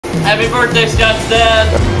Happy birthday, Scott's dad.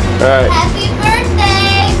 Alright. Happy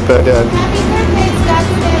birthday! Bye, Dad. Happy birthday,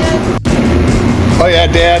 Scott's dad. Oh yeah,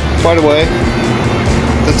 Dad, by the way.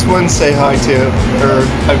 The twins say hi to you, or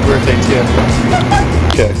happy birthday to you.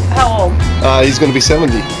 Okay. How old? He's gonna be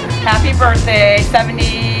 70. Happy birthday,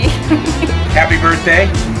 70. Happy birthday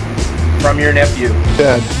from your nephew.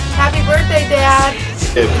 Dad. Happy birthday, Dad.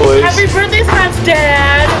 Okay, please. Happy birthday, Scott's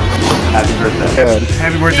dad. Happy birthday. Dad.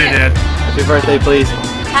 Happy birthday, Dad. Happy birthday, please.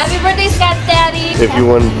 Happy birthday, Scott's daddy. If you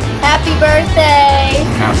want. Happy birthday.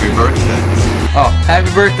 Happy birthday. Oh, happy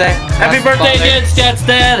birthday. Happy birthday again, Scott's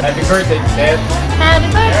dad. Happy birthday, Dad. Happy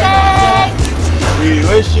birthday. We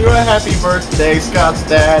wish you a happy birthday, Scott's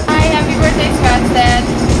dad. Hi, happy birthday, Scott's dad.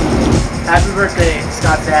 Happy birthday,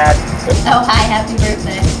 Scott's dad. Oh, hi, happy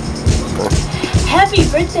birthday. Happy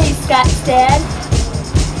birthday, Scott's dad.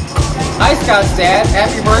 Hi, Scott's dad.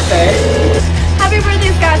 Happy birthday. Happy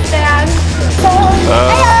birthday, Scott's dad.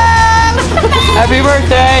 Happy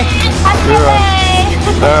birthday. Happy birthday.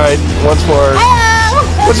 Alright, once more. Hello.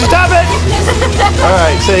 Would you stop it?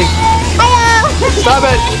 Alright, say, Hello. stop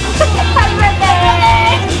it. Happy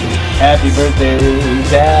birthday. Happy birthday,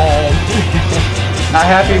 Dad.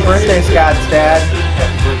 Happy birthday, Scott's dad.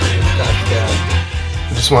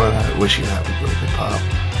 I just wanted to wish you a happy birthday, Pop.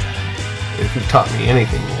 If you've taught me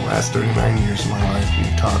anything in the last 39 years of my life,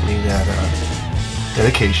 you've taught me that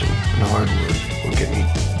dedication and hard work will get me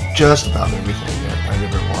just about everything that I'd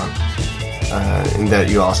ever want. And that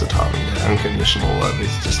you also taught me that unconditional love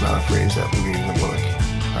is just not a phrase that we read in the book.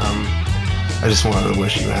 I just wanted to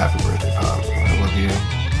wish you a happy birthday, Pop. I love you.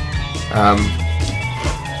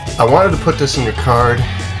 I wanted to put this in your card,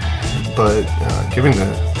 but given the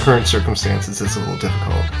current circumstances, it's a little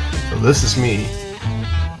difficult. So this is me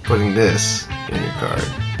putting this in your card.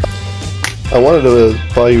 I wanted to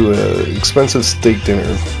buy you an expensive steak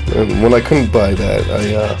dinner, and when I couldn't buy that,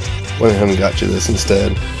 I went ahead and got you this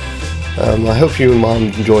instead. I hope you and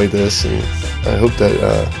Mom enjoyed this, and I hope that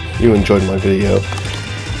you enjoyed my video.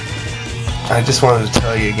 I just wanted to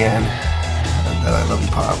tell you again that I love you,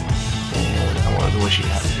 Pop, and I wanted to wish you a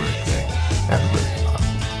happy birthday. Happy birthday.